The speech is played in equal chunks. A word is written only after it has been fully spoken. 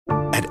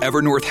At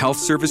Evernorth Health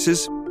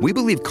Services, we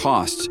believe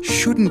costs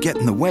shouldn't get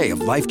in the way of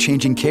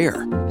life-changing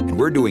care, and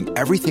we're doing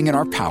everything in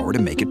our power to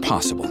make it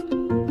possible.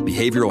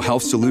 Behavioral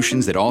health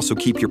solutions that also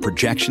keep your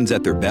projections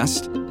at their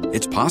best?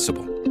 It's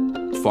possible.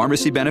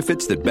 Pharmacy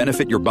benefits that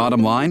benefit your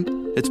bottom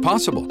line? It's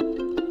possible.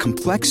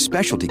 Complex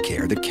specialty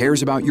care that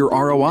cares about your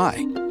ROI?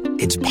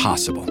 It's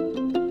possible.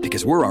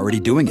 Because we're already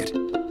doing it.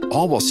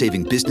 All while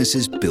saving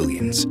businesses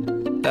billions.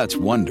 That's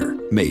Wonder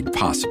made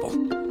possible.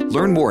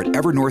 Learn more at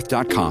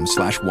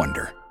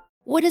evernorth.com/wonder.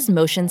 What does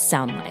motion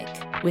sound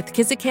like? With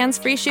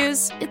Kizikans free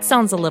shoes, it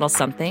sounds a little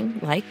something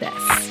like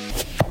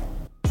this.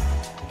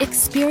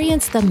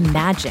 Experience the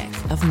magic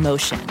of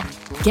motion.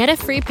 Get a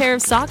free pair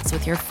of socks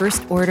with your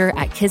first order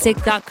at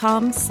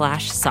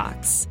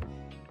kizik.com/socks.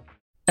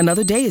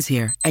 Another day is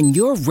here, and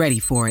you're ready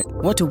for it.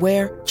 What to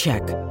wear?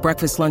 Check.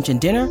 Breakfast, lunch,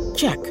 and dinner?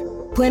 Check.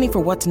 Planning for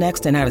what's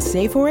next and how to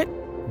save for it?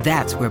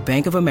 That's where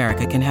Bank of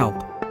America can help.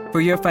 For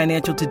your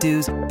financial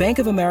to-dos, Bank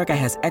of America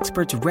has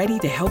experts ready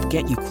to help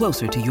get you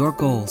closer to your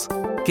goals.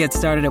 Get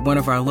started at one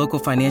of our local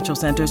financial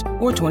centers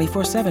or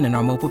 24/7 in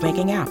our mobile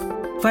banking app.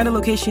 Find a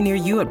location near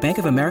you at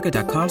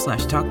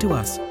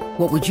bankofamerica.com/talktous.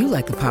 What would you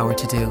like the power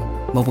to do?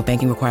 Mobile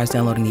banking requires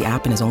downloading the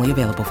app and is only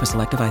available for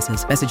select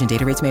devices. Message and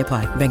data rates may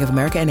apply. Bank of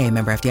America N.A.,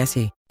 member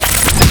FDIC.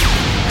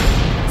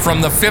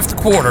 From the Fifth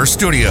Quarter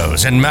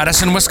Studios in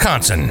Madison,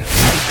 Wisconsin,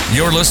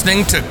 you're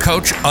listening to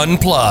Coach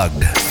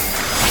Unplugged.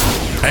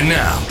 And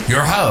now,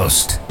 your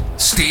host,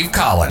 Steve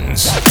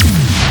Collins.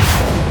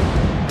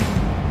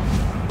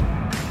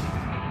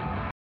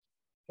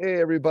 Hey,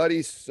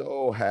 everybody.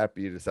 So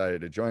happy you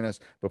decided to join us.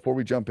 Before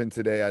we jump in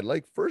today,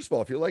 first of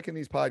all, if you're liking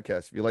these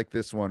podcasts, if you like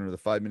this one or the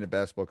 5-Minute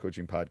Basketball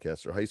Coaching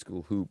Podcast or High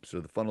School Hoops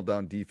or the Funnel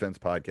Down Defense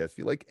Podcast, if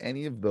you like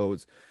any of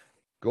those,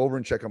 go over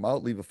and check them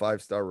out. Leave a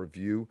 5-star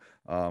review.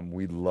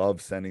 We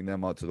love sending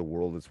them out to the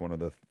world. It's one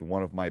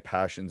of my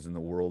passions in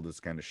the world is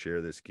kind of share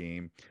this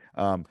game.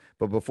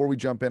 But before we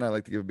jump in, I'd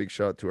like to give a big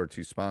shout out to our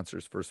two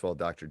sponsors. First of all,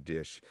 Dr.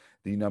 Dish,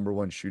 the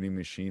 #1 shooting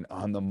machine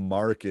on the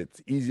market.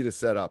 It's easy to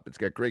set up. It's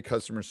got great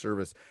customer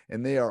service,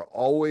 and they are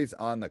always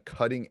on the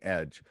cutting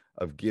edge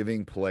of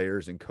giving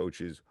players and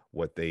coaches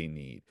what they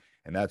need.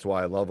 And that's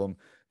why I love them.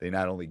 They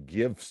not only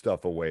give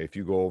stuff away. If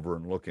you go over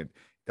and look at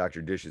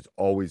Dr. Dish is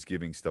always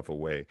giving stuff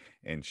away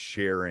and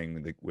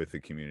sharing with the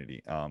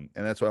community. And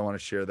that's why I want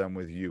to share them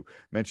with you.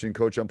 Mention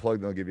Coach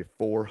Unplugged, they'll give you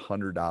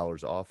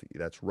 $400 off.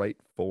 That's right,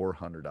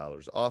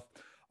 $400 off.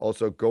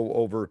 Also, go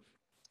over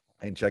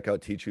and check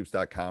out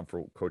teachhoops.com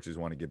for coaches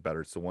who want to get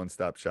better. It's the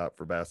one-stop shop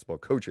for basketball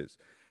coaches.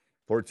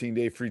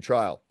 14-day free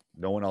trial.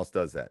 No one else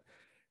does that.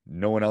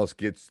 No one else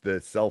gets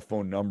the cell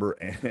phone number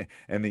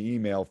and the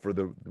email for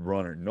the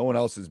runner. No one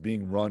else is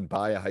being run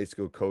by a high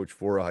school coach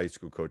for a high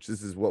school coach.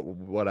 This is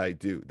what I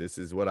do. This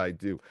is what I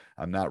do.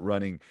 I'm not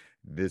running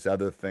this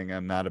other thing.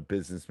 I'm not a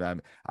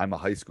businessman. I'm a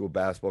high school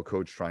basketball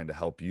coach trying to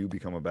help you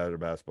become a better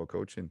basketball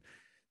coach. And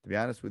to be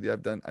honest with you,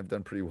 I've done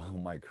pretty well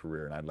in my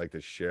career, and I'd like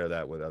to share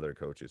that with other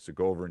coaches. So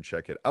go over and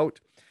check it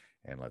out.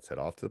 And let's head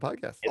off to the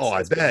podcast.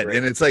 I bet.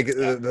 And it's like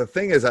the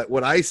thing is that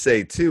what I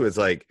say too is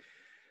like,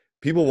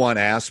 people want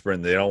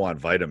aspirin. They don't want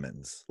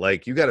vitamins.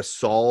 Like, you got to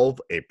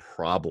solve a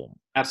problem.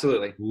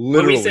 Absolutely.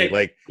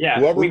 Literally.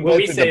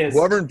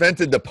 Whoever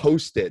invented the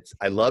Post-its,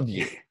 I love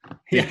you.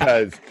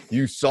 Because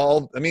you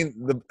solved,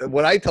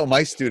 what I tell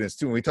my students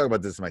too, when we talk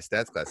about this in my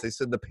stats class, they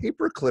said the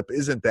paperclip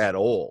isn't that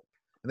old.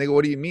 And they go,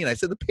 what do you mean? I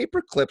said, the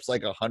paperclip's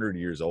like 100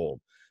 years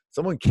old.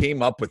 Someone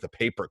came up with the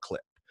paperclip.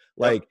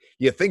 Like,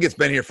 you think it's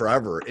been here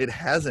forever. It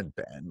hasn't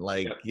been.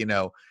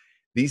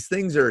 These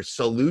things are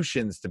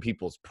solutions to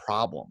people's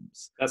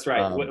problems. That's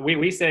right. What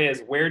we say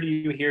is, where do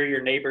you hear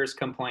your neighbors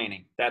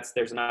complaining?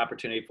 There's an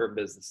opportunity for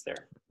business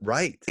there.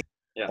 Right.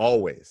 Yeah.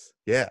 Always.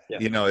 Yeah.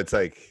 It's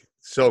like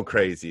so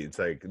crazy. It's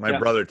like my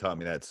brother taught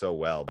me that so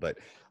well, but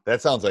that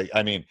sounds like,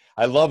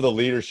 I love the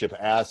leadership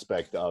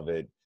aspect of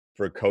it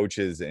for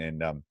coaches.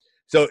 And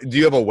so do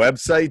you have a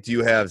website? Do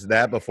you have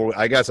that before?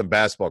 I got some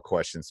basketball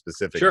questions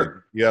specifically.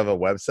 Sure. You have a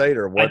website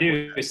or what? I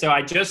do. So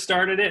I just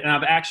started it, and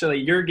I've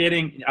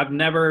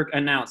never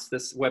announced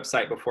this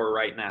website before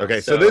right now. Okay.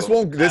 So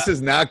this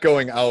is not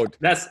going out.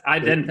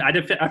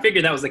 I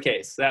figured that was the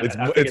case.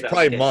 It's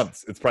probably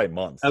months. It's probably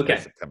months.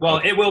 Okay.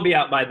 Well, it will be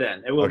out by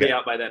then.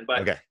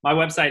 But my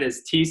website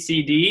is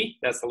TCD.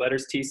 That's the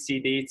letters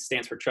TCD. It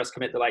stands for Trust,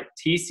 Commit, Delight.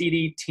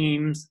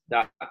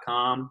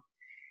 TCDteams.com.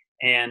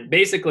 And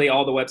basically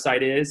all the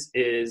website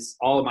is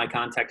all of my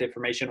contact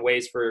information,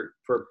 ways for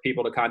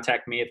people to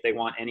contact me if they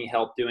want any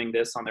help doing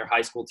this on their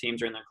high school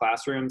teams or in their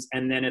classrooms.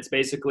 And then it's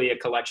basically a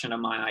collection of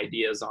my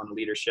ideas on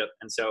leadership.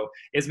 And so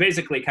it's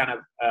basically kind of,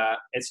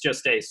 it's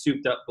just a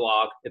souped up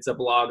blog. It's a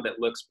blog that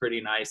looks pretty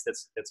nice.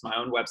 It's my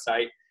own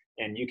website,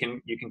 and you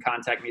can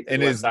contact me through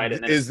the website.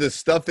 And is the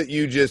stuff that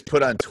you just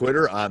put on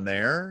Twitter on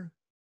there?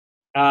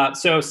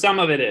 So some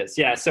of it is,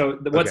 yeah. So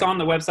what's on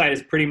the website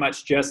is pretty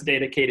much just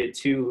dedicated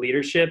to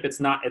leadership. It's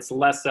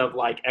less of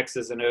like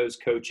X's and O's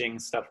coaching,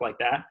 stuff like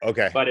that.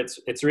 Okay. But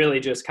it's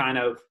really just kind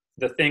of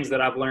the things that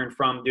I've learned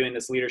from doing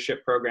this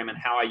leadership program and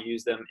how I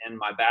use them in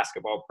my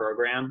basketball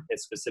program.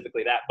 It's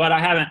specifically that, but I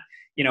haven't,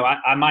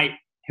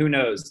 who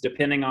knows,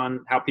 depending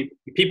on how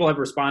people have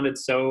responded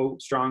so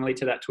strongly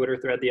to that Twitter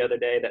thread the other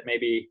day that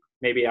maybe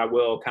I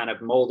will kind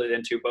of mold it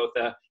into both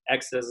the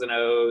X's and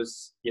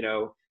O's,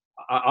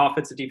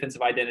 offensive,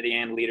 defensive identity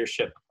and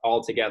leadership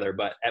all together.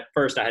 But at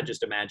first I had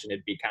just imagined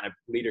it'd be kind of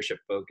leadership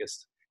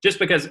focused, just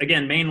because,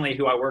 again, mainly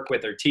who I work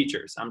with are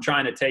teachers. I'm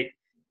trying to take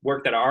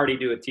work that I already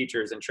do with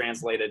teachers and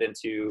translate it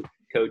into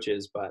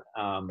coaches. But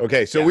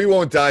okay, so we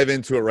won't dive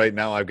into it right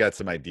now. I've got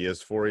some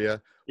ideas for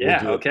you.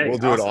 We'll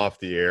do it off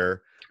the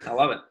air. I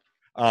love it.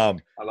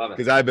 I love it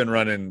because I've been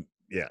running.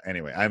 Yeah.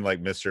 Anyway, I'm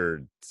like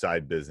Mr.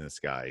 Side Business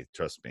guy.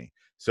 Trust me.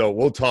 So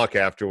we'll talk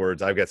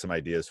afterwards. I've got some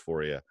ideas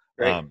for you.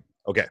 Great.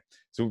 Okay.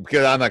 So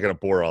because I'm not going to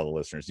bore all the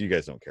listeners, you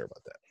guys don't care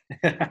about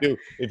that.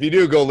 If you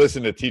do, go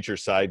listen to Teacher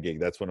Side Gig.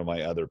 That's one of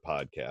my other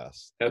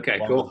podcasts. Okay,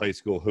 cool. High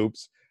School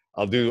Hoops.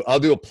 I'll do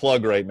a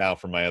plug right now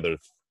for my other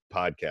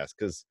podcast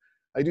because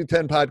I do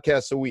 10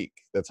 podcasts a week.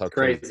 That's how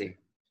crazy.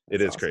 It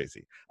is awesome.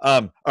 Crazy.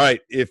 All right.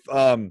 If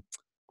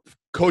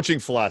coaching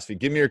philosophy,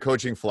 give me your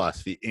coaching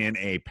philosophy in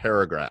a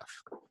paragraph.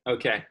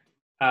 Okay.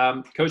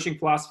 Coaching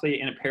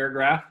philosophy in a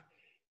paragraph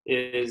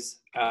is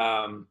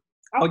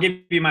I'll give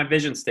you my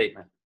vision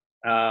statement.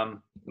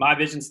 My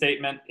vision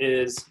statement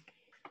is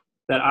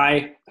that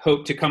I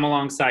hope to come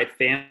alongside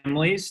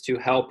families to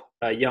help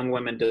young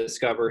women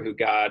discover who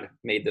God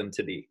made them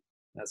to be.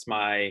 That's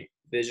my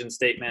vision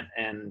statement.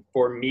 And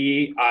for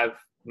me,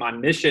 my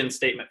mission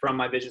statement from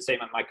my vision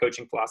statement, my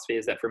coaching philosophy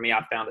is that for me,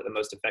 I found that the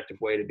most effective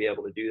way to be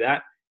able to do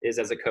that is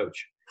as a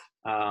coach.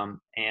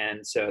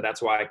 And so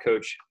that's why I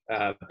coach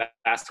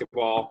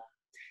basketball.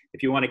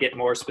 If you want to get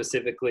more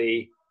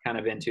specifically kind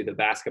of into the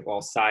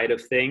basketball side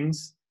of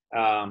things,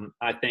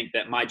 I think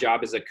that my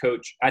job as a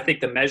coach, I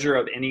think the measure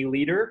of any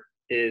leader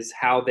is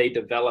how they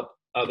develop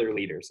other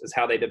leaders, is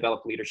how they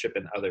develop leadership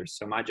in others.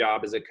 So my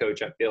job as a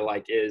coach, I feel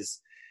like,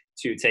 is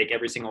to take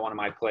every single one of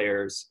my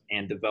players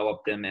and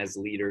develop them as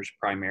leaders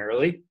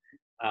primarily.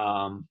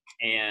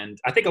 And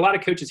I think a lot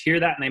of coaches hear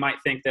that and they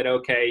might think that,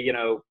 okay,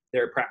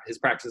 his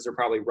practices are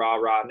probably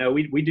rah. No,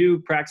 we do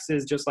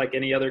practices just like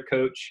any other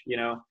coach,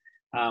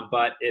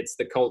 but it's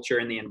the culture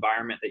and the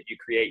environment that you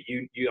create.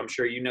 I'm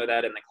sure you know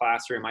that in the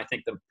classroom. I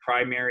think the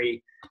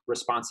primary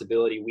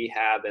responsibility we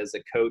have as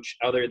a coach,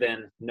 other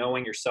than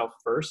knowing yourself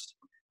first,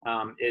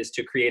 is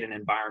to create an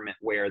environment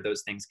where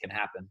those things can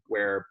happen,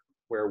 where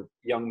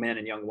young men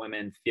and young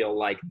women feel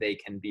like they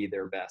can be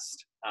their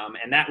best.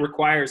 And that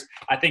requires,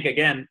 I think,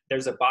 again,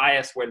 there's a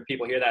bias when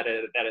people hear that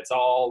it's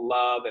all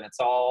love and it's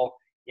all,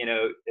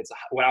 it's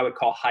what I would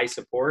call high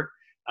support.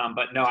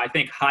 But no, I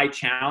think high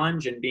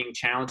challenge and being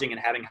challenging and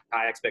having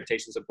high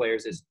expectations of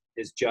players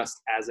is just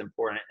as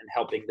important in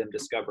helping them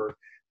discover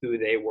who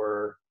they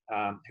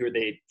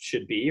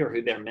should be or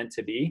who they're meant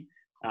to be,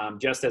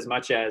 just as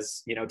much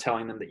as,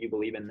 telling them that you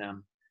believe in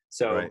them.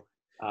 So, right.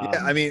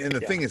 Yeah, I mean, and the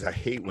thing is, I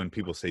hate when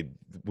people say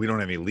we don't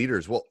have any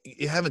leaders. Well,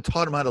 you haven't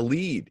taught them how to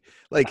lead.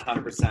 Like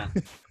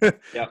 100%.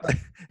 Yep.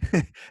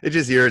 It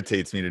just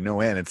irritates me to no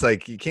end. It's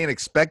like you can't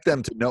expect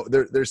them to know.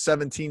 They're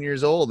 17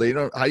 years old. They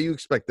don't. How do you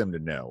expect them to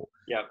know?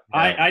 Yep.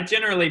 I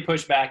generally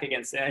push back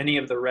against any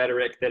of the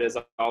rhetoric that is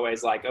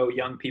always like, oh,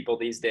 young people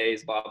these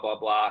days, blah blah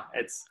blah.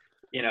 It's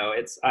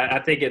I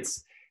think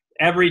it's.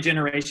 Every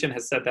generation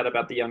has said that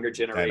about the younger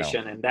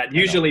generation, and that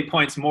usually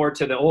points more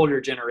to the older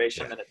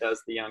generation than it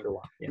does the younger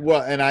one. Yeah.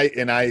 Well, and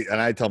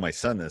I tell my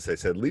son this. I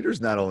said, leaders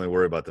not only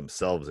worry about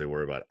themselves, they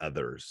worry about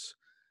others.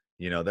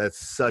 That's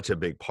such a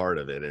big part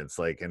of it. It's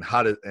like, and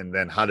how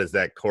does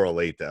that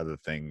correlate to other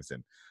things?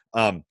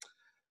 And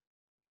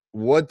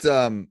what's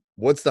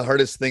the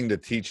hardest thing to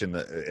teach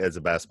as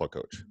a basketball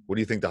coach? What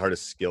do you think the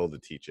hardest skill to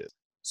teach is?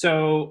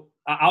 So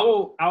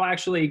I'll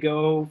actually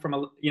go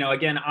from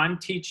again, I'm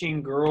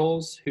teaching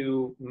girls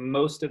who,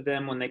 most of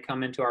them when they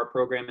come into our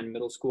program in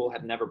middle school,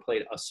 have never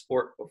played a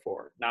sport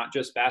before, not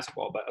just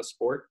basketball, but a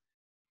sport.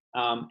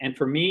 And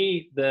for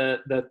me,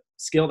 the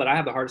skill that I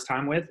have the hardest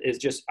time with is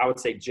just, I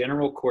would say,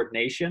 general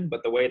coordination,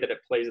 but the way that it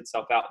plays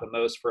itself out the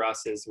most for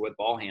us is with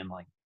ball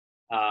handling,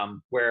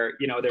 where,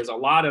 there's a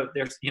lot of,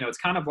 it's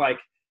kind of like,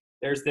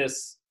 there's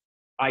this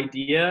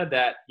idea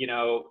that,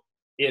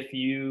 if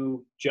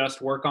you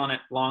just work on it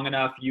long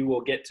enough, you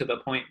will get to the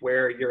point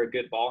where you're a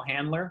good ball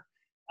handler.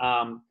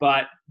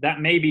 But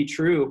that may be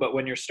true, but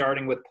when you're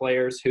starting with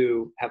players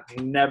who have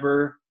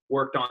never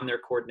worked on their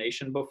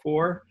coordination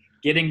before,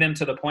 getting them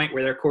to the point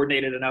where they're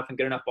coordinated enough and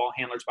good enough ball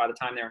handlers by the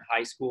time they're in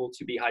high school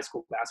to be high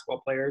school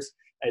basketball players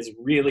is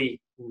really,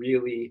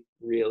 really,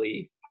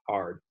 really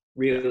hard,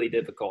 really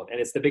difficult. And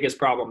it's the biggest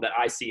problem that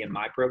I see in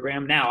my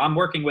program. Now, I'm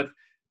working with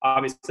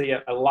obviously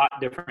a lot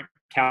different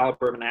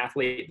caliber of an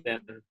athlete than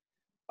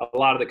a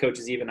lot of the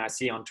coaches even I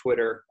see on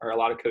Twitter, or a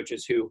lot of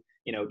coaches who,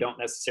 don't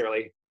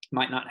necessarily,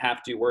 might not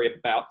have to worry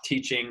about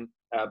teaching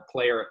a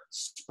player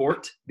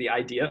sport, the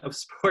idea of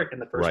sport in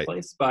the first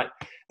place. But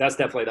that's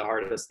definitely the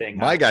hardest thing.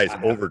 My guys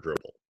over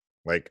dribble.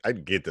 Like,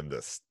 I'd get them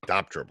to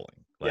stop dribbling.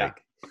 Like,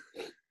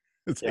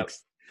 it's like,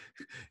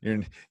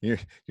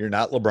 you're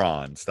not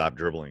LeBron. Stop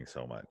dribbling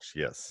so much.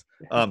 Yes.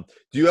 Do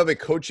you have a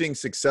coaching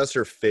success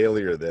or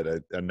failure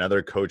that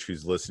another coach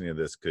who's listening to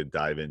this could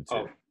dive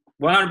into?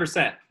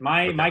 100%.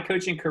 My Okay. my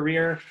coaching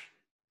career,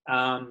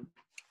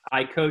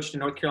 I coached in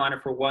North Carolina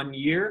for 1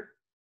 year,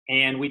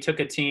 and we took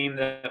a team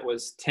that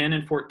was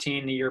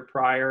 10-14 the year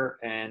prior,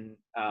 and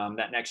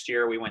that next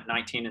year we went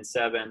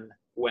 19-7.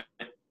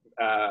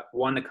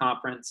 Won the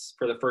conference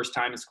for the first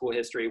time in school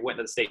history. Went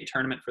to the state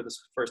tournament for the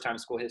first time in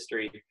school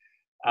history,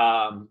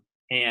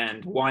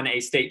 and won a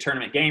state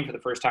tournament game for the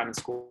first time in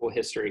school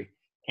history.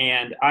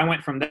 And I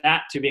went from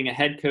that to being a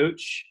head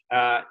coach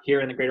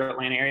here in the greater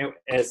Atlanta area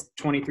as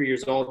 23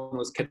 years old, and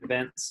was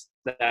convinced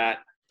that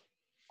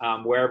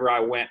wherever I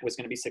went was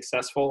going to be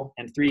successful.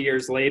 And 3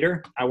 years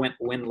later, I went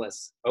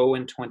winless,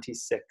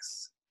 0-26.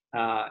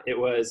 It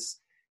was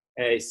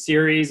a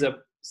series of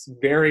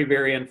very,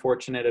 very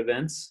unfortunate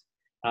events.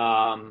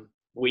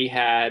 We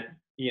had,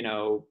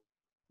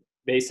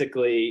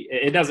 basically,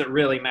 it doesn't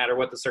really matter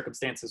what the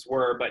circumstances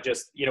were, but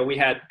just, we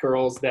had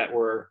girls that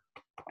were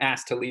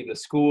asked to leave the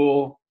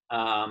school,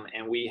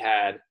 and we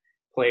had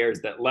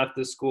players that left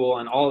the school,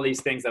 and all of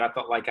these things that I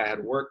felt like I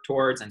had worked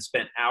towards and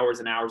spent hours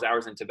and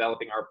hours in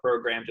developing our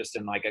program. Just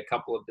in like a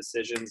couple of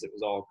decisions, it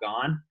was all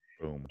gone.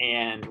 Boom.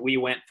 And we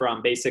went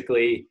from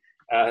basically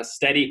a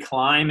steady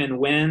climb in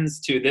wins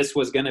to this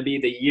was going to be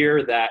the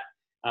year that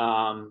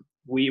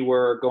we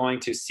were going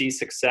to see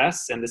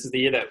success. And this is the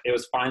year that it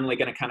was finally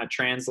going to kind of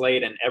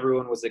translate, and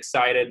everyone was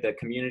excited. The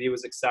community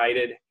was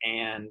excited.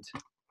 And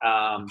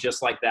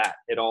just like that,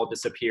 it all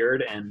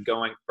disappeared. And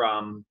going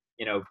from,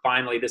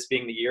 finally this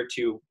being the year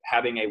to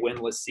having a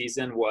winless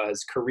season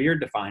was career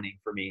defining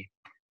for me.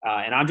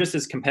 And I'm just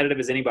as competitive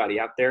as anybody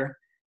out there.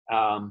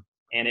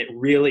 And it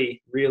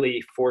really,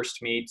 really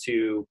forced me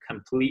to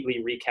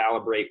completely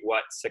recalibrate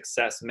what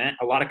success meant.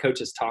 A lot of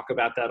coaches talk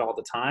about that all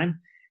the time.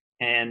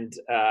 And,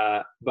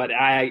 but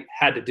I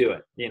had to do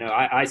it.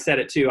 I said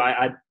it too.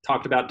 I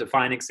talked about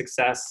defining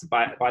success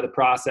by the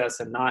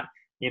process and not,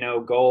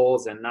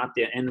 goals and not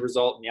the end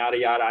result and yada,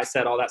 yada. I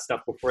said all that stuff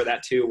before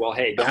that too. Well,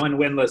 hey, going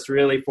winless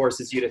really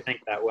forces you to think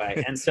that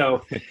way. And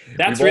so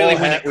that's really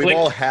when it clicked. We've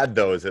all had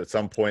those at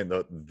some point,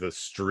 the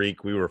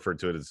streak, we refer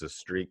to it as a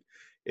streak.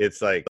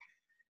 It's like,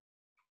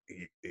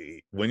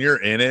 when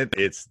you're in it,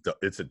 it's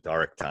a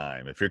dark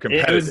time. If you're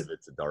competitive,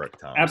 it's a dark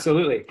time.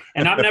 Absolutely.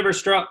 And I've never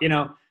struck,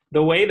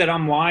 the way that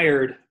I'm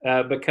wired,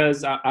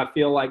 because I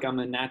feel like I'm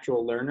a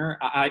natural learner.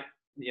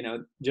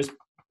 Just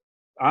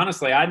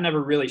honestly, I'd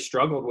never really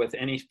struggled with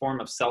any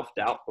form of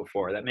self-doubt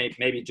before. That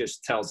maybe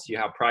just tells you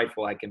how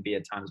prideful I can be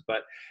at times.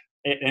 But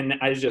and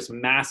I was just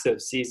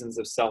massive seasons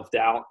of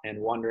self-doubt and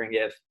wondering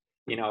if,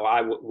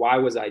 why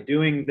was I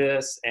doing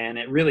this? And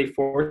it really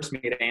forced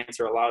me to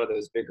answer a lot of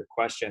those bigger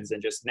questions.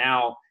 And just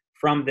now,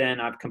 from then,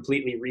 I've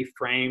completely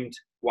reframed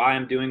why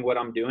I'm doing what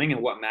I'm doing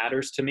and what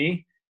matters to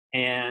me.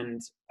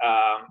 And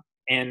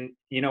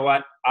you know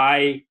what?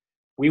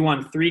 We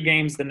won 3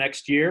 games the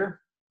next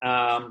year.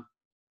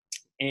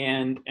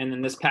 And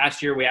then this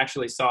past year, we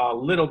actually saw a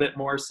little bit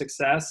more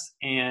success.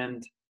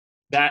 And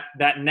that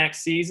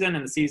next season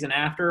and the season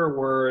after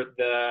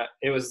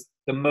it was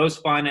the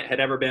most fun it had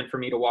ever been for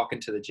me to walk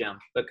into the gym,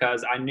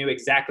 because I knew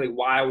exactly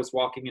why I was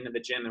walking into the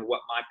gym and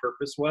what my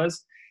purpose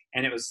was.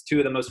 And it was 2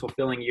 of the most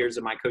fulfilling years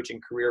of my coaching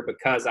career,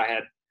 because I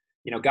had,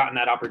 gotten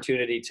that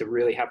opportunity to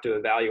really have to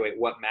evaluate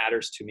what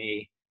matters to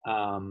me,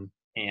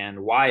 and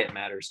why it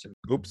matters to me.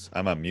 Oops,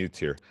 I'm on mute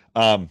here.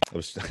 I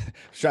was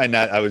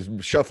I was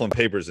shuffling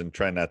papers and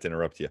trying not to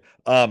interrupt you.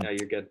 No,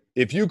 you're good.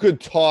 If you could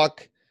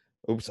talk,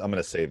 oops, I'm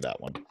going to save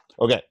that one.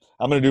 Okay.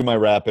 I'm going to do my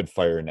rapid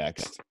fire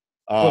next.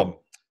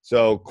 Cool.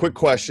 So quick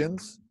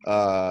questions.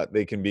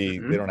 They can be,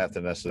 they don't have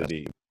to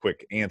necessarily be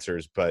quick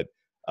answers, but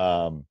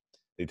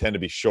they tend to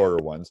be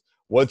shorter ones.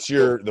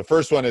 The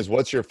first one is,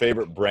 what's your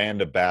favorite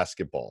brand of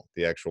basketball?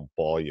 The actual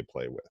ball you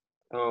play with.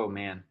 Oh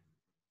man.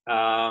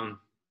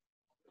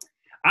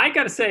 I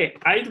got to say,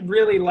 I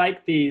really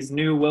like these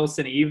new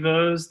Wilson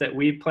Evos that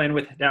we've playing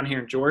with down here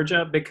in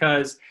Georgia,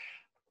 because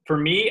for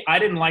me, I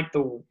didn't like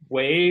the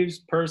Waves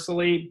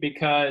personally,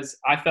 because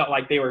I felt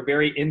like they were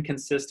very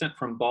inconsistent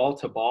from ball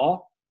to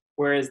ball.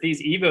 Whereas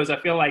these Evos,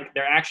 I feel like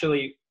they're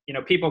actually,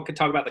 people could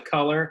talk about the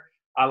color.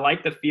 I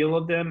like the feel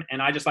of them.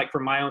 And I just like,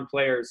 for my own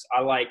players,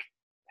 I like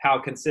how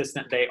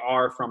consistent they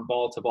are from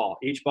ball to ball.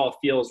 Each ball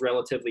feels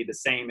relatively the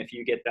same if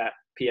you get that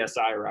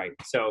PSI right.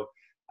 So,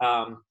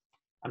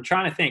 I'm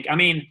trying to think. I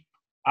mean,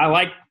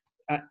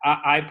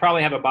 I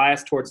probably have a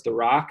bias towards the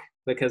Rock,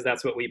 because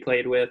that's what we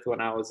played with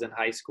when I was in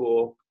high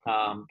school.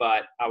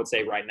 But I would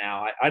say right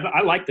now,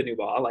 I like the new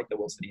ball. I like the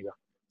Wilson Evo.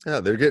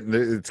 Yeah,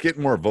 it's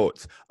getting more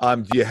votes.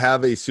 Do you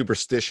have a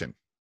superstition?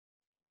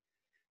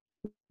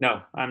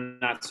 No, I'm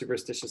not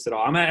superstitious at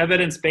all. I'm an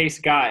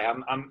evidence-based guy.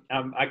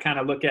 I kind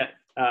of look at,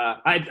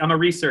 I'm a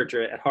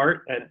researcher at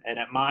heart and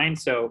at mind.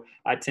 So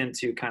I tend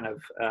to kind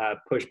of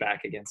push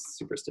back against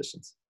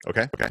superstitions.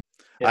 Okay.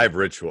 Yeah. I have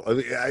ritual.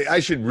 I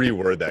should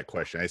reword that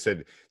question. I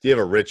said, do you have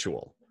a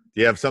ritual?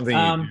 Do you have something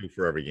you do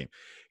for every game?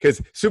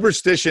 Because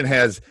superstition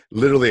has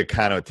literally a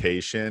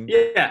connotation.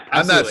 Yeah,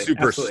 I'm not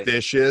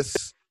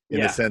superstitious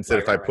in the sense that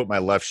if I put right. my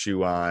left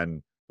shoe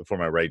on before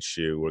my right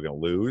shoe, we're going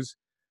to lose.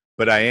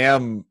 But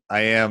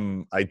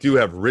I do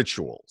have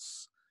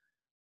rituals.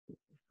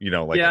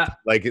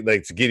 like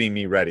it's getting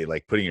me ready,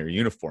 like putting your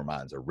uniform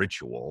on is a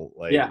ritual.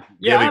 Like, I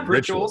have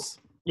rituals.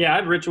 Yeah, I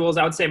have rituals.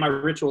 I would say my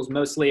rituals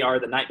mostly are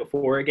the night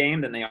before a game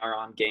than they are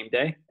on game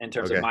day in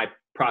terms of my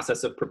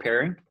process of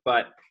preparing.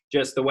 But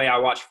just the way I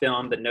watch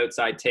film, the notes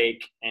I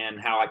take, and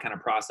how I kind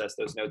of process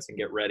those notes and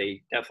get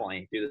ready,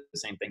 definitely do the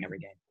same thing every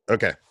game.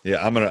 Okay.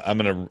 Yeah, I'm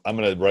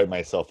gonna write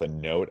myself a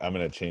note. I'm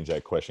gonna change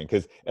that question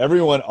because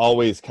everyone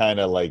always kind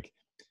of like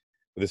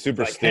the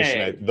superstition.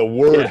 Like, hey, the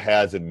word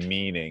has a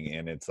meaning,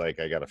 and it's like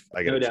I gotta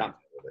no change doubt.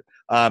 it.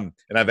 And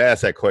I've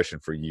asked that question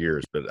for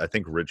years, but I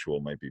think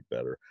ritual might be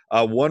better.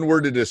 One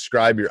word to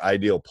describe your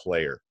ideal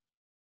player.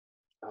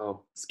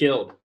 Oh,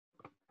 skilled.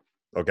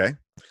 Okay.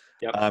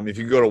 Yep. If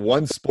you could go to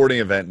one sporting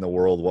event in the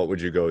world, what would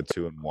you go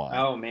to and why?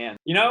 Oh man,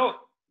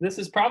 this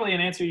is probably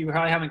an answer you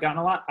probably haven't gotten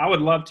a lot. I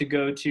would love to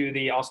go to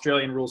the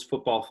Australian rules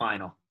football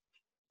final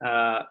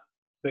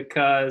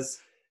because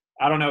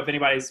I don't know if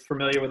anybody's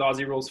familiar with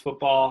Aussie rules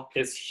football.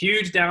 It's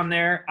huge down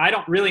there. I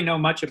don't really know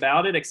much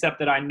about it except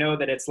that I know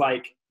that it's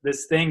like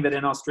this thing that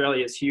in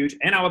Australia is huge,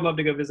 and I would love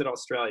to go visit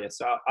Australia.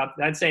 So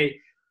I'd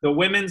say the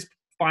women's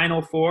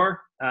Final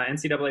Four,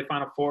 NCAA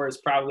Final Four is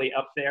probably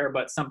up there,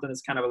 but something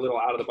that's kind of a little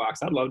out of the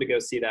box. I'd love to go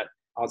see that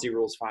Aussie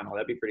rules final.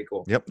 That'd be pretty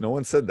cool. Yep, no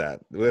one said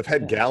that. We've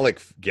had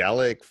Gaelic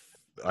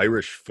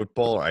Irish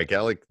football or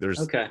Gaelic. There's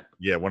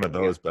one of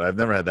those, but I've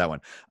never had that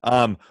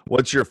one.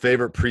 What's your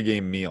favorite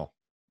pregame meal?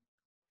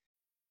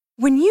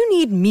 When you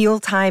need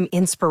mealtime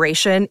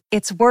inspiration,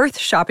 it's worth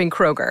shopping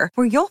Kroger,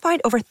 where you'll find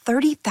over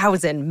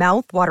 30,000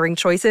 mouth-watering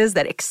choices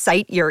that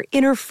excite your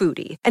inner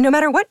foodie. And no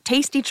matter what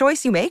tasty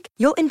choice you make,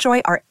 you'll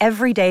enjoy our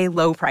everyday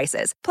low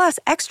prices, plus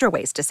extra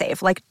ways to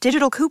save, like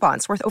digital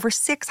coupons worth over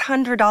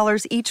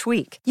 $600 each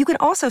week. You can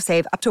also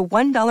save up to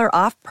 $1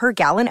 off per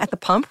gallon at the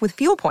pump with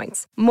fuel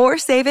points. More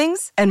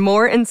savings and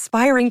more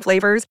inspiring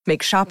flavors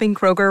make shopping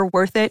Kroger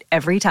worth it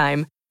every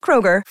time.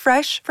 Kroger,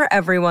 fresh for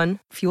everyone.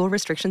 Fuel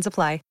restrictions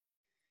apply.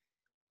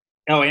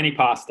 Oh, any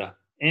pasta.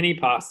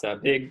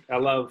 Big. I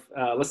love.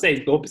 Let's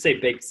say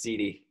baked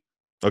ziti.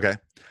 Okay.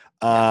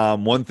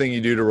 One thing you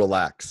do to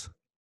relax.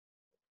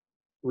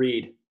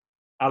 Read.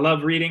 I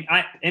love reading.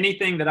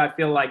 Anything that I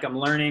feel like I'm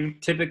learning.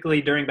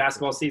 Typically during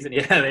basketball season.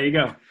 Yeah, there you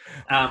go.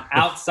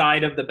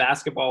 Outside of the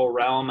basketball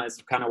realm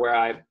is kind of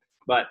where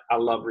but I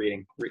love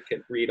reading.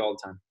 Read all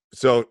the time.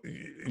 So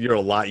you're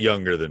a lot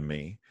younger than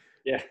me.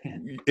 Yeah.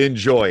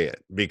 Enjoy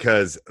it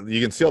because you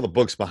can see all the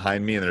books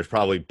behind me and there's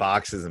probably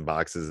boxes and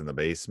boxes in the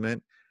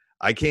basement.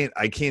 I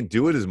can't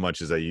do it as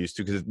much as I used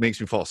to because it makes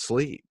me fall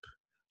asleep.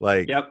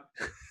 Like, yep.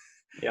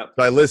 So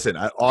I listen.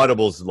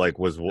 Audible's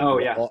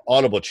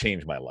Audible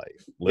changed my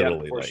life.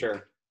 Literally. For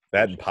sure.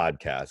 That and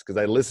podcasts because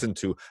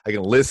I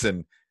can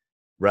listen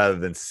rather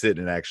than sit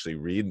and actually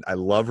read. I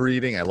love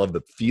reading. I love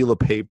the feel of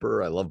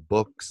paper. I love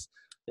books,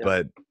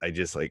 but I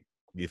just like,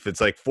 if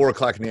it's like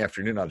 4:00 in the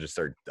afternoon,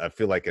 I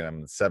feel like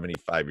I'm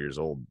 75 years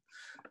old.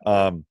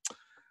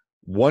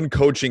 One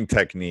coaching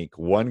technique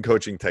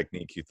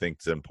you think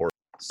is important.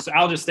 So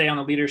I'll just stay on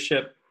the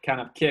leadership kind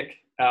of kick.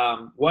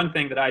 One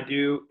thing that I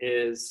do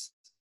is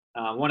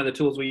one of the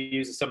tools we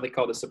use is something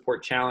called the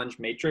support challenge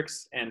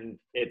matrix. And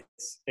it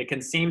can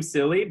seem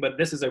silly, but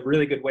this is a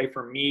really good way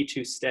for me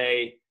to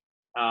stay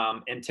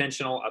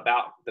intentional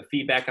about the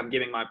feedback I'm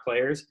giving my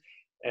players.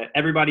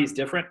 Everybody's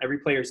different. Every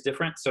player is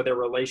different. So their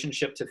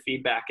relationship to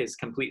feedback is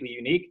completely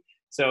unique.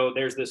 So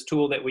there's this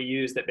tool that we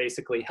use that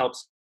basically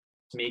helps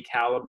me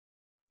calibrate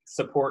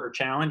support or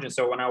challenge. And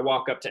so when I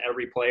walk up to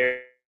every player,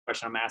 the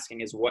question I'm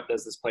asking is, what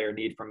does this player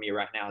need from me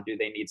right now? Do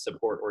they need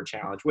support or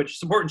challenge? Which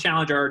support and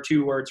challenge are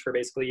two words for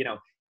basically,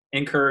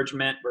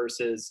 encouragement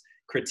versus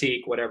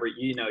critique, whatever,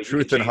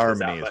 Truth and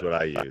harmony is what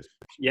I use.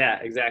 Yeah,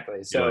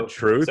 exactly. So you want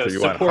truth or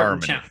you want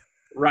harmony?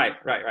 Right.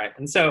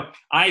 And so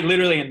I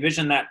literally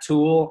envision that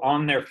tool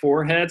on their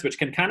foreheads, which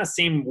can kind of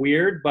seem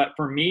weird, but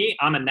for me,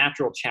 I'm a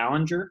natural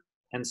challenger.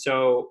 And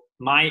so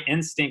my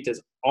tendency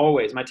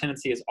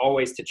is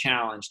always to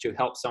challenge, to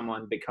help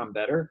someone become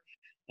better.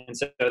 And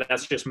so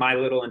that's just my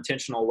little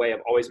intentional way of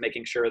always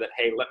making sure that,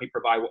 hey, let me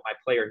provide what my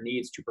player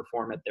needs to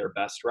perform at their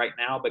best right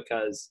now,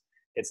 because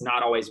it's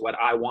not always what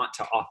I want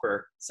to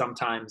offer.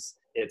 Sometimes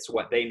it's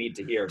what they need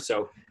to hear.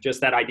 So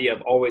just that idea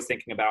of always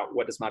thinking about,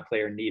 what does my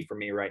player need from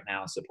me right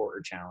now, support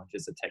or challenge,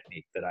 is a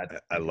technique that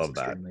I love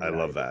that. I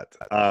love that.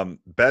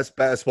 Best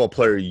basketball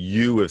player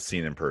you have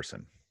seen in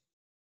person.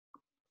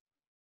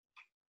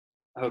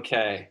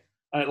 Okay.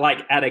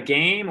 Like at a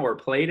game or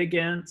played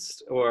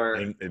against, or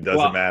it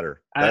doesn't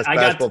matter. Best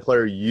basketball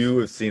player you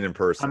have seen in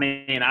person. I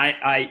mean,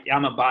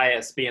 I'm a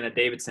bias being a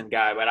Davidson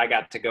guy, but I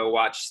got to go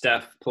watch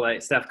Steph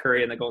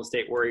Curry and the Golden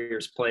State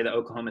Warriors play the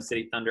Oklahoma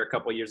City Thunder a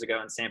couple years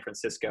ago in San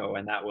Francisco,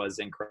 and that was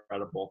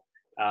incredible.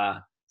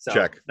 So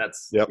check.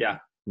 That's yeah.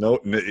 No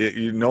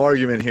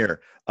argument here.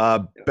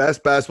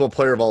 Best basketball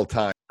player of all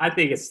time. I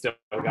think it's still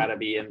got to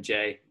be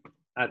MJ.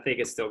 I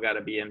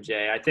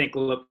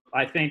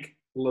think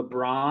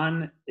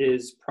LeBron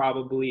is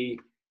probably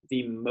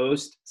the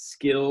most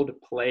skilled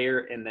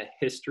player in the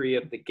history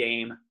of the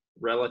game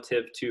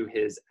relative to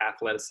his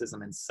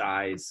athleticism and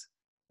size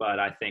But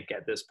I think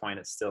at this point,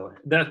 it's still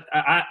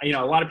a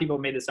lot of people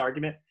made this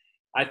argument.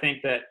 I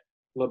think that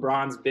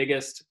LeBron's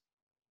biggest,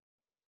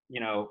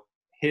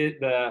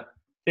 the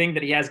thing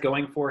that he has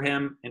going for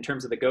him in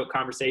terms of the GOAT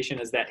conversation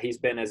is that he's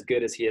been as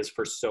good as he is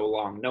for so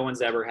long. No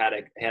one's ever had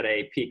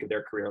a peak of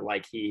their career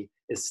like he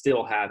is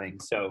still having.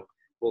 So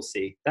we'll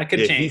see. That could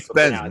change. He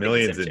spends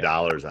millions of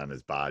dollars on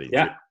his body.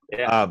 Yeah.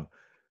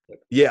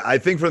 Yeah. I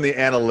think from the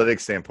analytics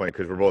standpoint,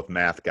 because we're both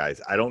math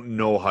guys, I don't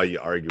know how you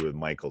argue with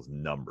Michael's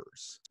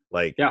numbers.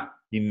 Like,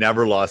 he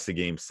never lost a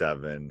game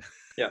 7.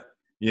 Yeah.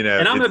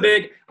 And I'm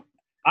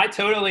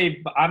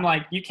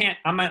like, you can't,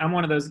 I'm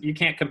one of those, you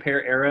can't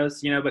compare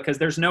eras, because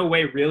there's no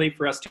way really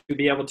for us to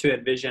be able to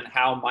envision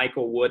how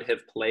Michael would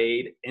have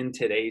played in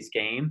today's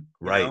game.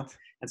 Right.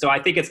 And so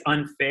I think it's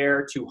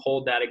unfair to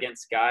hold that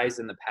against guys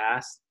in the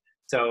past.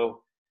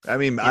 So, I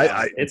mean,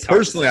 I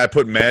personally, I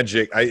put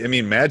Magic. I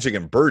mean, Magic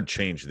and Bird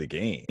changed the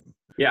game.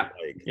 Yeah.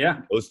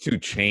 Those two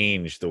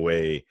changed the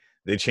way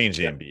they changed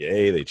the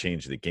NBA. They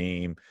changed the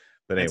game.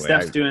 But anyway,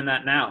 Steph's doing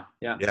that now.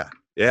 Yeah.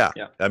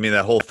 I mean,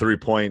 that whole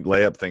 3-point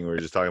layup thing we were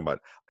just talking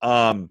about.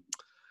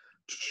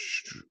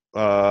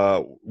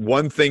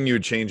 One thing you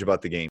would change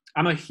about the game.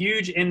 I'm a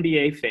huge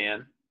NBA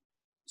fan.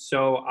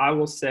 So I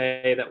will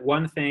say that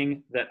one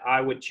thing that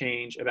I would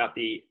change about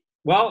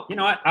well, you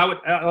know what?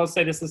 I'll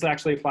say this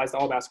actually applies to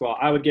all basketball.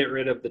 I would get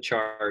rid of the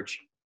charge.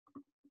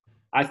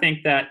 I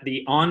think that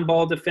the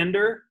on-ball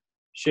defender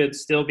should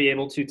still be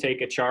able to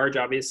take a charge,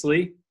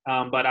 obviously.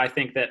 But I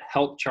think that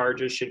help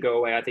charges should go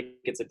away. I think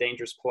it's a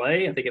dangerous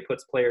play. I think it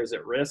puts players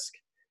at risk.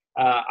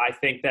 I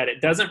think that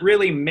it doesn't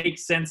really make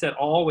sense at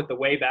all with the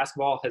way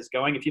basketball is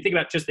going. If you think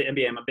about just the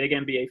NBA, I'm a big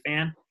NBA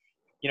fan.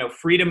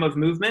 Freedom of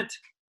movement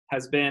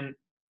has been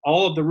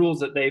all of the rules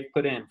that they've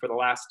put in for the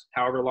last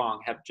however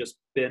long have just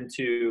been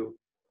to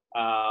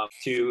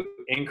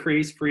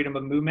increase freedom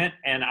of movement.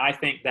 And I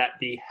think that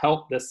the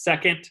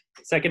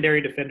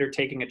secondary defender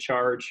taking a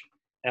charge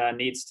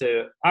needs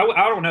to. I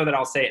don't know that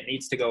I'll say it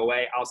needs to go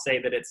away. I'll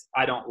say that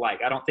I don't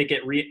think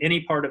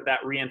any part of that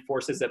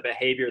reinforces a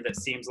behavior that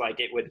seems like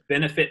it would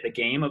benefit the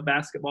game of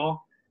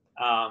basketball.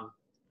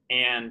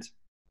 And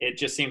it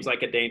just seems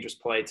like a dangerous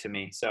play to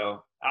me.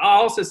 So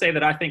I'll also say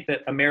that I think that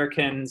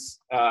American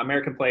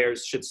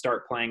players should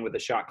start playing with the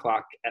shot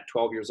clock at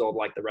 12 years old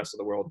like the rest of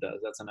the world does.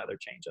 That's another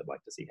change I'd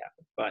like to see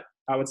happen. But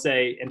I would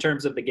say in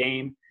terms of the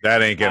game,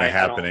 that ain't going to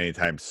happen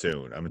anytime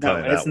soon. I'm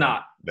telling you, it's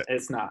not.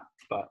 It's not.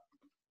 But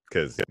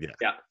because yeah.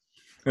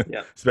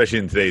 Especially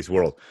in today's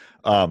world.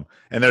 And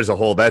that's a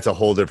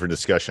whole different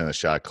discussion on the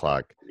shot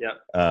clock. Yep.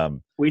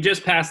 We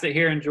just passed it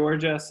here in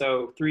Georgia,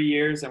 so 3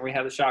 years, and we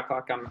have the shot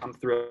clock. I'm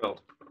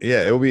thrilled.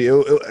 Yeah,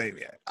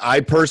 I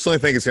personally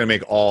think it's going to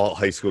make all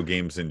high school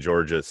games in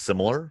Georgia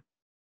similar.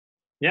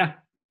 Yeah,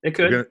 it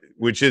could.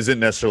 Which isn't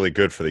necessarily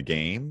good for the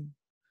game.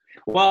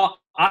 Well,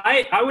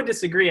 I would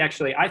disagree,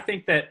 actually. I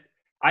think that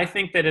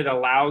it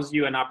allows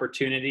you an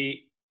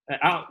opportunity,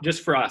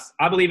 just for us.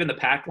 I believe in the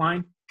pack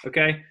line,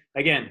 okay?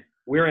 Again,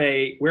 we're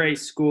a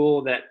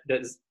school that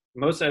does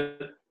most of,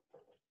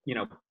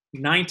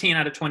 19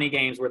 out of 20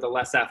 games we're the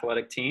less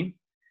athletic team.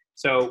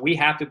 So we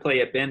have to play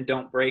a bend,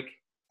 don't break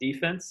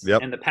defense,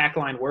 and the pack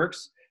line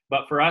works.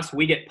 But for us,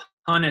 we get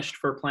punished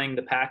for playing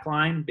the pack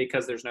line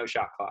because there's no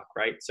shot clock,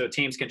 right? So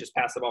teams can just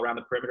pass the ball around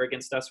the perimeter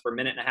against us for a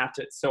minute and a half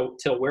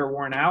till we're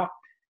worn out,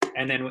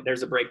 and then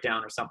there's a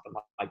breakdown or something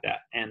like that.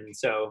 And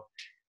so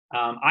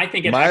I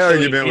think my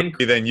argument would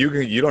be then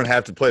you don't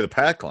have to play the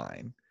pack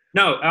line.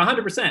 No,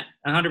 100%.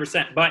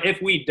 But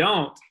if we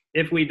don't,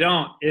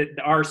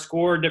 our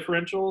score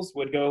differentials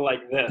would go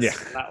like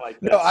this, not like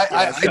this. No,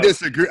 I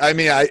disagree. I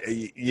mean, I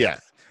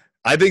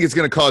think it's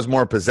going to cause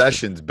more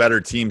possessions.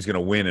 Better team's going to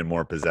win in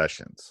more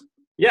possessions.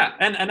 Yeah,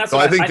 and that's. So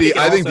I think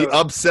the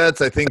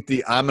upsets. I think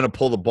I'm going to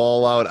pull the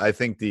ball out. I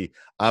think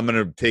I'm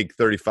going to take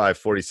 35,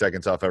 40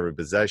 seconds off every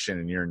possession,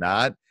 and you're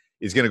not,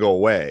 is going to go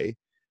away.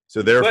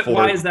 So therefore, but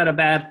why is that a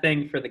bad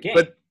thing for the game?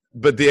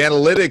 But the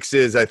analytics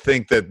is, I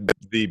think that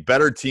the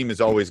better team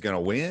is always going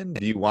to win.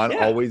 Do you want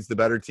always the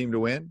better team to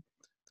win?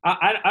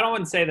 I don't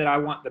want to say that I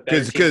want the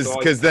better team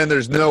because then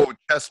there's no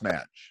chess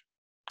match.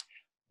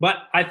 But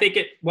I think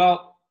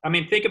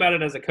think about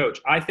it as a coach.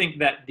 I think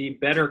that the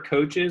better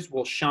coaches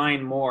will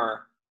shine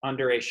more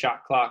under a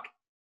shot clock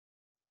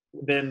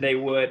than they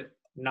would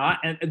not.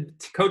 And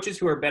coaches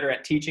who are better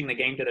at teaching the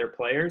game to their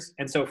players.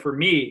 And so for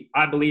me,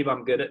 I believe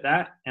I'm good at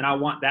that, and I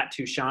want that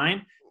to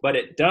shine, but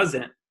it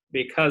doesn't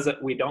because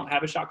we don't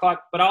have a shot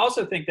clock. But I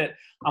also think that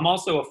I'm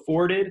also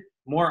afforded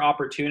more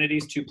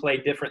opportunities to play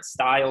different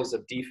styles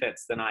of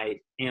defense than I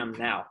am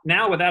now.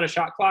 Now, without a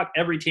shot clock,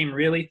 every team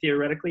really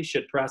theoretically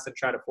should press and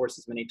try to force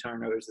as many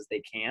turnovers as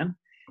they can.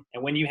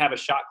 And when you have a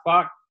shot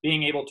clock,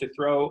 being able to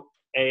throw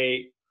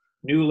a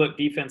new look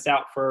defense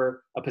out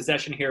for a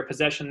possession here, a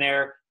possession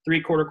there,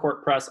 3/4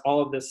 court press,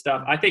 all of this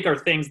stuff, I think are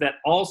things that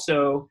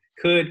also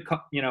could,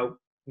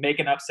 make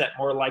an upset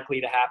more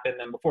likely to happen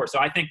than before. So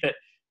I think that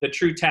the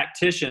true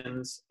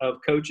tacticians of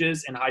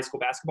coaches in high school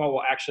basketball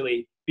will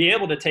actually be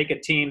able to take a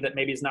team that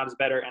maybe is not as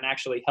better and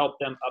actually help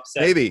them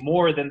upset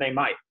more than they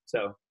might.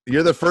 So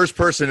you're the first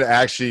person to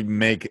actually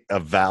make a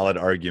valid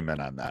argument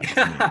on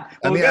that.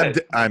 Well,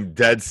 I'm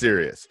dead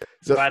serious.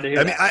 So glad to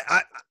hear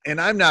that.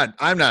 I'm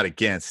not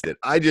against it.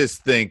 I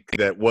just think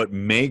that what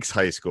makes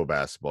high school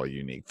basketball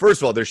unique.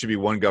 First of all, there should be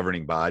one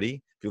governing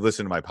body. If you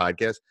listen to my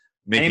podcast,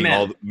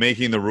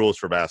 making the rules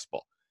for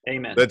basketball.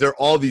 Amen. That there are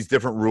all these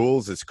different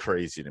rules is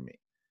crazy to me.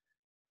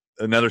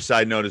 Another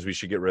side note is we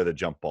should get rid of the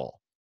jump ball.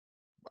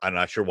 I'm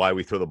not sure why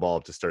we throw the ball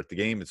up to start the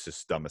game. It's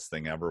just the dumbest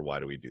thing ever. Why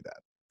do we do that?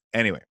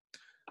 Anyway,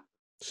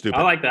 stupid.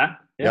 I like that.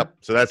 Yeah. Yep.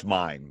 So that's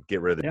mine.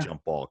 Get rid of the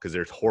jump ball because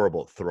they're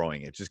horrible at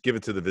throwing it. Just give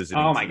it to the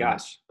visiting team. Oh, my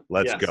gosh.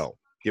 Let's go.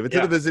 Give it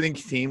to the visiting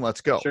team. Let's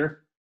go.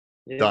 Sure.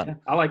 Yeah, done.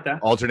 I like that.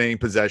 Alternating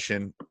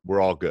possession. We're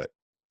all good.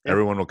 Yeah.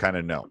 Everyone will kind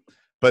of know.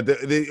 But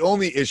the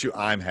only issue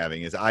I'm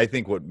having is I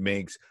think what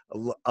makes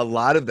a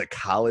lot of the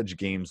college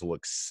games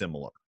look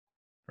similar,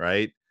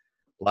 right?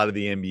 A lot of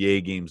the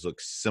NBA games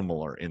look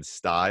similar in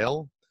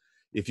style.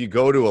 If you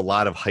go to a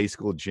lot of high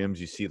school gyms,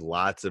 you see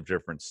lots of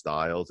different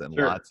styles and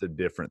lots of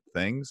different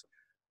things.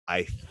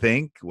 I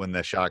think when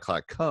the shot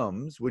clock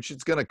comes, which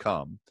it's going to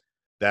come,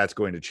 that's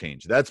going to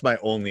change. That's my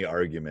only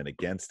argument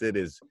against it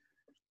is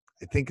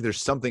I think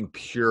there's something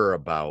pure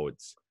about,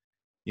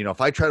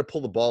 if I try to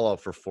pull the ball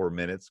out for 4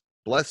 minutes,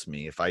 bless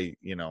me if but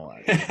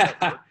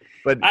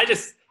I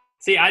just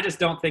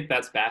don't think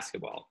that's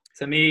basketball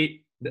to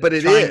me. But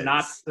it is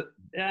not.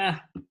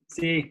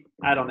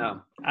 I don't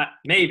know.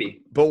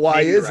 Maybe. But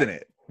why isn't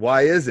it?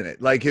 Why isn't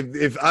it? Like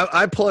if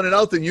I'm pulling it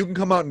out, then you can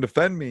come out and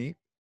defend me.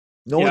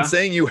 No one's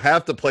saying you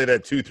have to play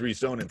that 2-3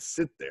 zone and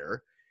sit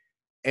there.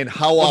 And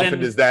how often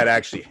does that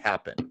actually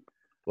happen?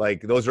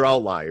 Like those are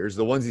outliers.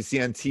 The ones you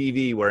see on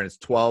TV where it's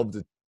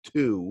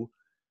 12-2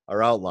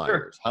 are outliers.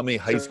 Sure. How many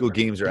high school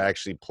games are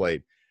actually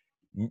played?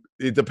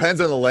 It depends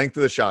on the length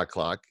of the shot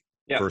clock,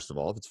 first of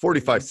all. If it's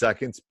 45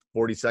 seconds,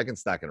 40 seconds,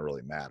 it's not going to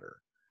really matter.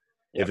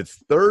 If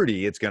it's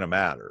 30, it's going to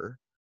matter.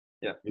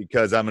 Yeah.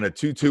 Because I'm going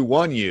to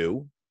 2-2-1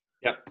 you.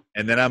 Yep.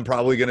 And then I'm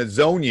probably going to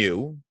zone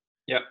you.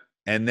 Yep.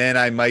 And then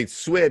I might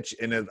switch.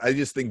 And I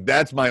just think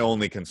that's my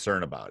only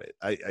concern about it.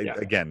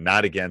 Again,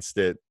 not against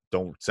it.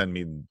 Don't send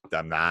me –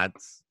 I'm not.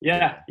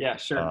 Yeah,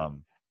 sure.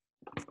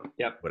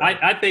 Yep.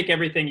 I think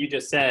everything you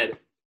just said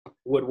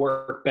would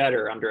work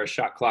better under a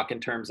shot clock in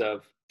terms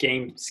of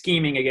game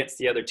scheming against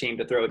the other team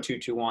to throw a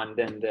 2-2-1,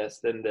 then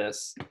this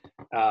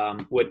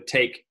would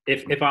take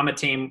if I'm a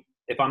team,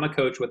 if I'm a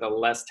coach with a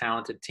less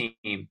talented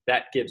team,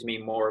 that gives me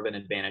more of an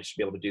advantage to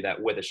be able to do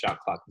that with a shot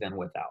clock than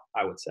without,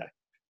 I would say.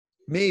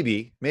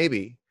 Maybe.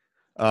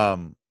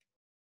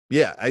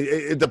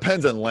 It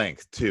depends on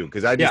length too,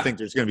 because I just think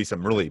there's going to be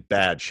some really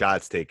bad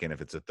shots taken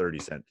if it's a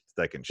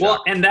 30-second shot.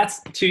 Well, and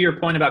that's to your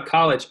point about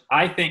college.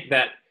 I think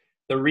that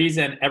the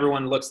reason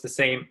everyone looks the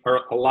same,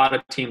 or a lot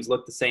of teams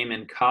look the same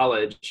in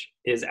college,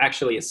 is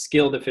actually a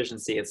skill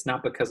deficiency. It's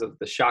not because of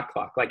the shot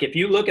clock. Like if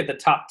you look at the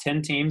top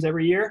 10 teams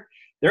every year,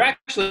 they're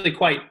actually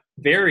quite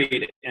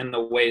varied in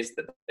the ways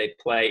that they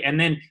play. And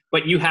then,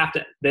 but you have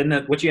to,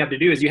 what you have to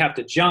do is you have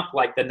to jump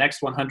like the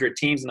next 100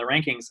 teams in the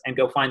rankings and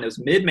go find those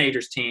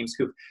mid-majors teams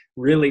who've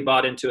really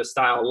bought into a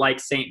style like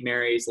St.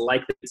 Mary's,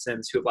 like the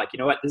Simpsons, who have like, you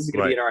know what, this is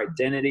going to be our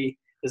identity.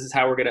 This is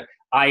how we're going to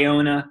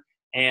Iona.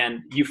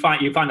 And you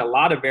find a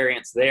lot of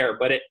variance there,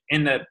 but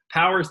in the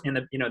powers, in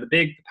the the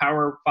big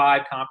Power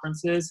 5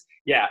 conferences,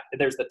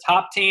 there's the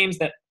top teams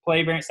that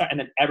play variance, and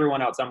then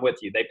everyone else. I'm with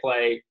you. They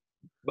play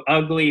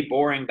ugly,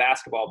 boring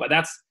basketball, but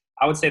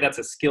I would say that's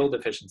a skill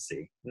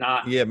deficiency,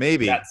 not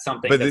maybe that's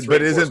something. But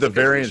isn't the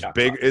variance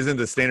big? Isn't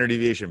the standard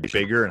deviation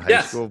bigger in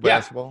high school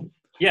basketball?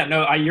 Yeah,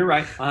 no, you're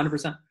right,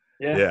 100%.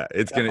 Yeah,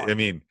 it's definitely gonna. I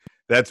mean,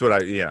 that's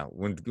what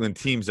when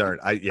teams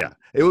aren't.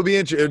 It would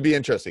be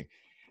interesting.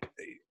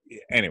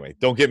 Anyway,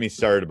 don't get me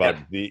started about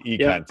the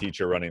econ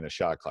teacher running the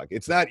shot clock.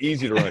 It's not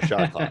easy to run a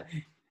shot clock.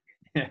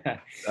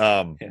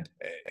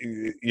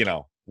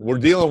 We're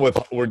dealing with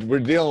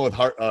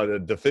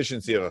the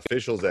deficiency of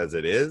officials as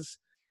it is.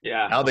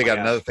 Yeah. Now they got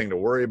another thing to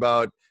worry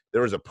about.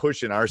 There was a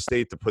push in our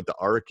state to put the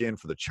arc in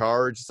for the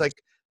charge. It's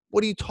like,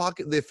 what are you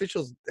talking? The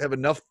officials have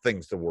enough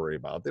things to worry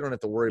about. They don't have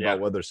to worry about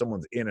whether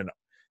someone's in and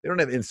they don't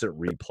have instant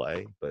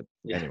replay. But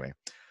anyway.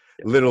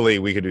 Literally,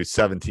 we could do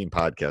 17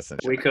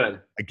 podcasts. We could.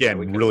 Again,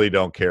 we really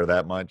don't care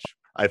that much.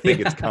 I think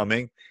it's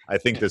coming. I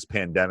think this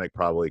pandemic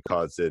probably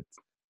caused it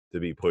to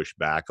be pushed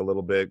back a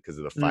little bit because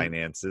of the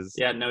finances.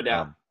 Yeah, no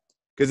doubt.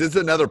 Because it's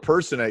another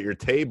person at your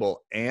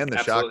table and the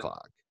shot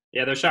clock.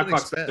 Yeah, those shot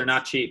clocks, they're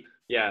not cheap.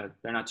 Yeah,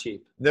 they're not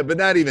cheap. No, but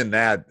not even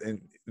that.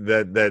 And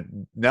that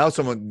now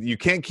you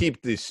can't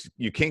keep the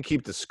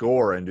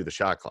score and do the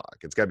shot clock.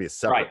 It's got to be a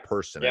separate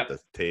person at the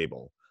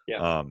table.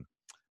 Yeah.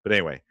 But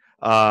anyway.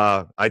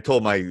 I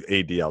told my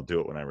AD I'll do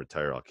it when I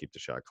retire. I'll keep the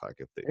shot clock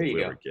if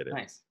we ever get it.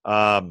 Nice.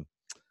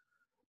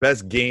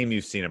 Best game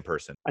you've seen in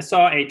person? I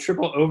saw a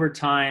triple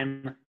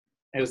overtime.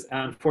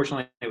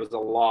 Unfortunately it was a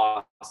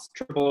loss.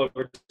 Triple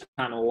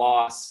overtime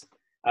loss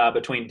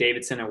between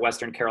Davidson and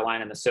Western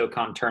Carolina in the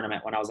SoCon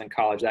tournament when I was in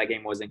college. That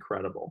game was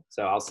incredible.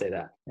 So I'll say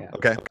that. Yeah.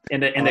 Okay.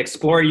 In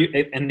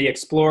the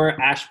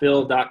Explorer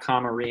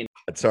Asheville.com arena.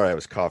 Sorry, I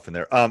was coughing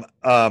there.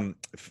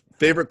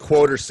 Favorite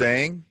quote or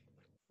saying?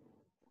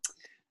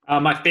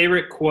 My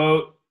favorite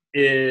quote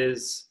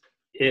is,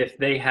 "If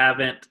they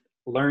haven't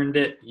learned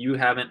it, you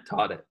haven't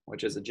taught it,"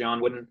 which is a John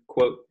Wooden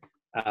quote.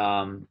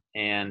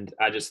 And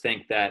I just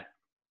think that,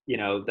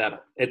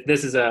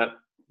 this is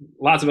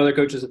lots of other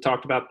coaches have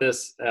talked about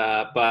this,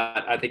 but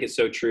I think it's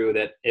so true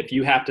that if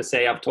you have to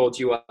say, "I've told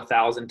you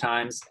 1,000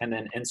 times," and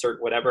then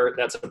insert whatever,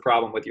 that's a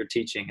problem with your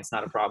teaching. It's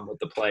not a problem with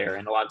the player.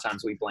 And a lot of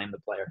times we blame the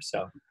player.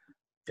 So,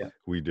 yeah.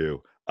 We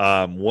do.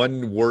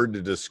 One word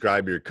to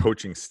describe your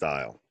coaching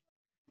style.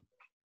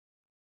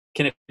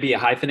 Can it be a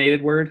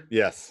hyphenated word?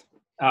 Yes.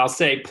 I'll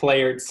say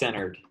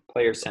player-centered.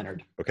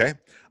 Player-centered. Okay.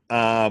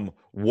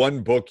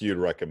 One book you'd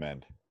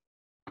recommend.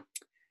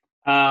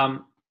 Let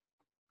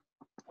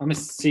me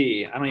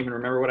see. I don't even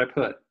remember what I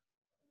put.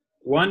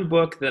 One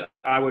book that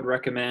I would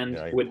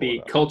recommend would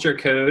be Culture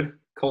Code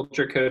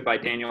by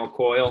Daniel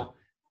Coyle.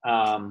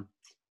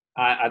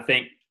 I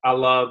think I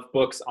love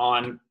books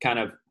on kind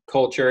of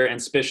culture, and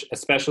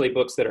especially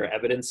books that are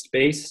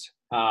evidence-based.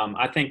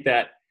 I think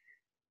that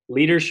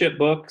leadership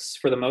books,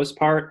 for the most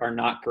part, are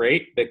not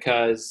great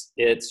because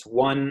it's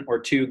one or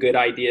two good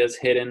ideas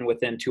hidden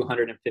within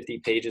 250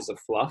 pages of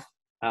fluff.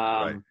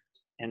 And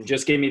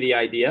just give me the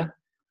idea.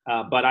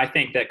 But I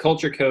think that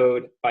Culture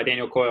Code by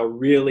Daniel Coyle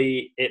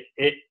really,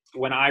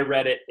 when I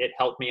read it, it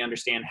helped me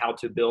understand how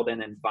to build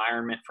an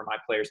environment for my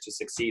players to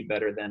succeed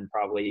better than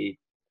probably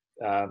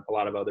a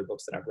lot of other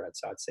books that I've read.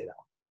 So I'd say that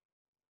one.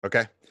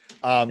 Okay.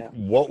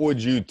 What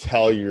would you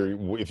tell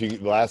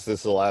this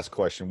is the last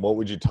question, what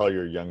would you tell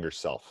your younger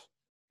self?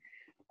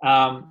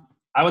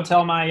 I would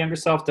tell my younger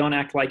self, don't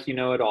act like you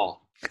know it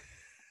all.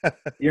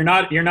 You're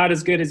not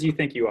as good as you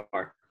think you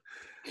are.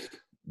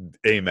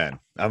 Amen.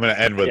 I'm going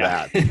to end with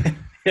that.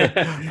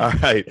 All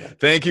right.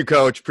 Thank you,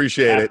 Coach.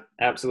 Appreciate it.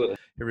 Absolutely.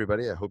 Hey,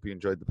 everybody. I hope you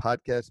enjoyed the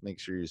podcast. Make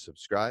sure you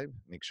subscribe.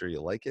 Make sure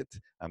you like it.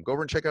 Go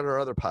over and check out our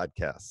other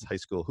podcasts, High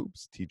School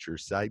Hoops, Teacher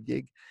Side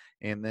Gig,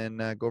 and then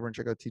go over and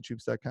check out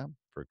teachhoops.com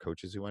for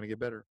coaches who want to get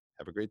better.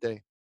 Have a great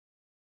day.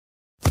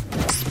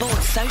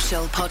 Sports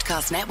Social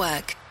Podcast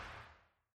Network.